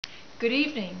Good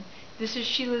evening. This is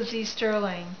Sheila Z.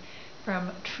 Sterling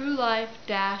from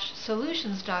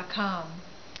TrueLife-Solutions.com.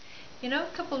 You know,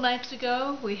 a couple nights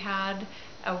ago we had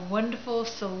a wonderful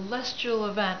celestial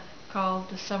event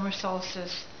called the Summer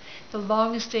Solstice, the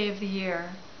longest day of the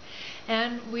year.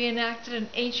 And we enacted an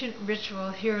ancient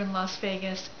ritual here in Las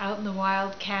Vegas, out in the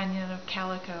wild canyon of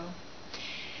Calico.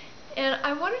 And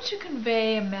I wanted to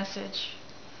convey a message.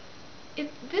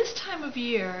 This time of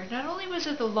year, not only was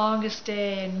it the longest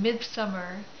day in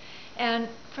midsummer, and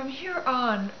from here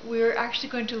on we're actually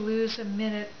going to lose a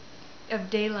minute of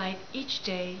daylight each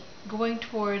day going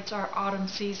towards our autumn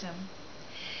season.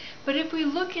 But if we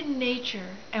look in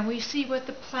nature and we see what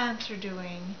the plants are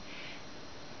doing,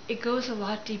 it goes a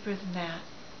lot deeper than that.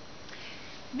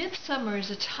 Midsummer is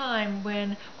a time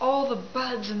when all the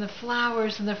buds and the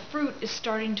flowers and the fruit is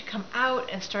starting to come out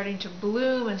and starting to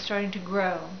bloom and starting to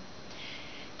grow.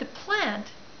 The plant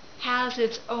has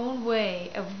its own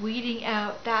way of weeding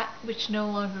out that which no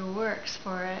longer works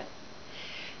for it.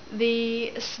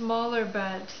 The smaller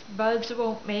buds that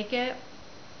won't make it,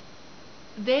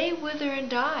 they wither and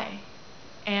die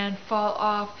and fall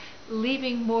off,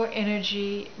 leaving more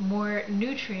energy, more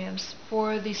nutrients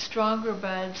for the stronger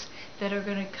buds that are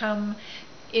going to come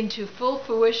into full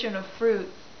fruition of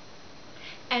fruit.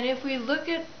 And if we look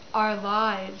at our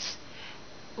lives,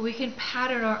 we can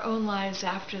pattern our own lives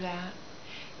after that.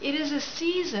 It is a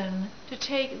season to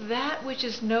take that which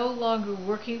is no longer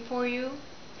working for you,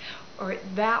 or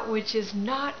that which is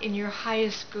not in your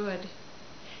highest good,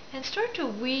 and start to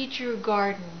weed your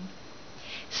garden.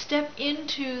 Step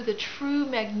into the true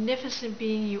magnificent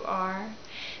being you are.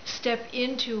 Step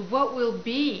into what will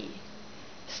be.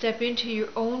 Step into your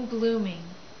own blooming.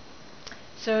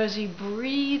 So as we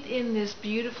breathe in this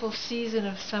beautiful season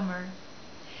of summer,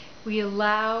 we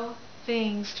allow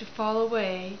things to fall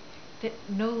away that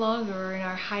no longer are in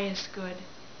our highest good.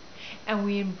 And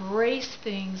we embrace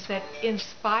things that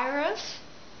inspire us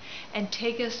and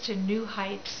take us to new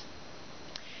heights.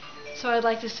 So I'd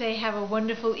like to say have a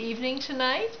wonderful evening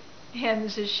tonight. And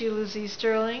this is Sheila Z.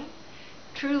 Sterling,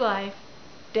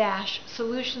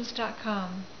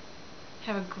 TrueLife-Solutions.com.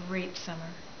 Have a great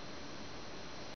summer.